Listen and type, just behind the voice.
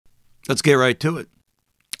Let's get right to it.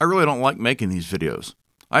 I really don't like making these videos.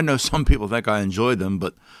 I know some people think I enjoy them,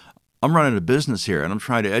 but I'm running a business here and I'm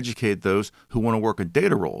trying to educate those who want to work in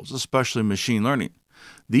data roles, especially machine learning.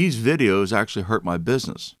 These videos actually hurt my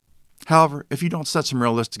business. However, if you don't set some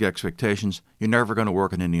realistic expectations, you're never going to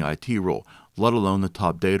work in any IT role, let alone the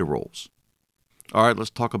top data roles. All right, let's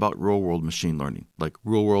talk about real-world machine learning. Like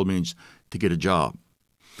real world means to get a job.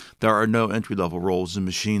 There are no entry-level roles in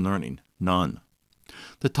machine learning, none.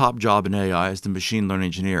 The top job in AI is the machine learning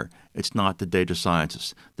engineer. It's not the data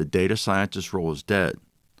scientist. The data scientist role is dead.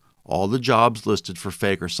 All the jobs listed for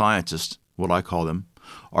fake or scientists, what I call them,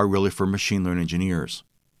 are really for machine learning engineers.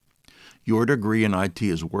 Your degree in IT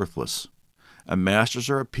is worthless. A master's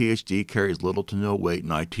or a PhD carries little to no weight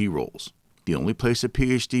in IT roles. The only place a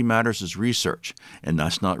PhD matters is research, and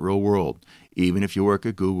that's not real world, even if you work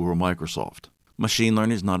at Google or Microsoft. Machine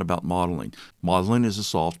learning is not about modeling. Modeling is a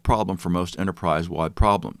solved problem for most enterprise-wide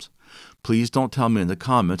problems. Please don't tell me in the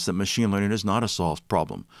comments that machine learning is not a solved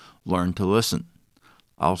problem. Learn to listen.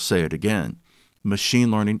 I'll say it again. Machine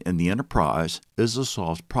learning in the enterprise is a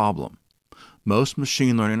solved problem. Most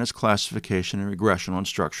machine learning is classification and regression on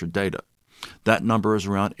structured data. That number is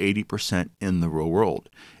around 80% in the real world.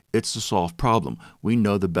 It's a solved problem. We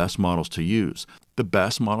know the best models to use. The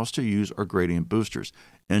best models to use are gradient boosters.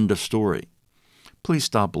 End of story. Please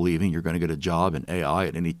stop believing you're going to get a job in AI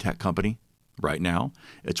at any tech company. Right now,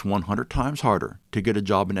 it's 100 times harder to get a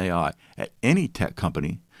job in AI at any tech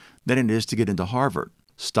company than it is to get into Harvard.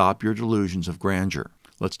 Stop your delusions of grandeur.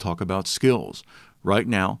 Let's talk about skills. Right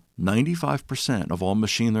now, 95% of all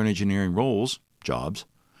machine learning engineering roles, jobs,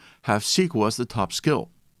 have SQL as the top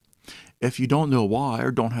skill. If you don't know why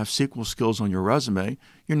or don't have SQL skills on your resume,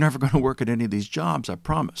 you're never going to work at any of these jobs, I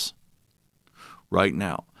promise. Right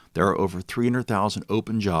now, there are over 300,000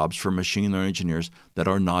 open jobs for machine learning engineers that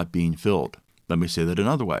are not being filled. Let me say that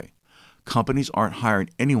another way. Companies aren't hiring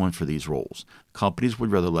anyone for these roles. Companies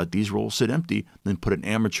would rather let these roles sit empty than put an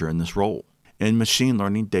amateur in this role. In machine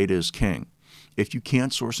learning, data is king. If you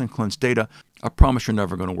can't source and cleanse data, I promise you're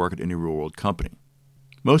never going to work at any real-world company.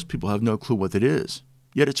 Most people have no clue what it is,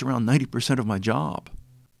 yet it's around 90% of my job.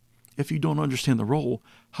 If you don't understand the role,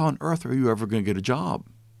 how on earth are you ever going to get a job?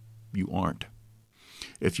 You aren't.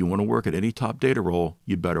 If you want to work at any top data role,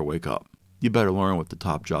 you better wake up. You better learn what the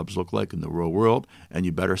top jobs look like in the real world, and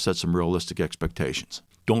you better set some realistic expectations.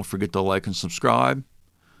 Don't forget to like and subscribe.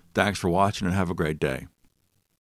 Thanks for watching and have a great day.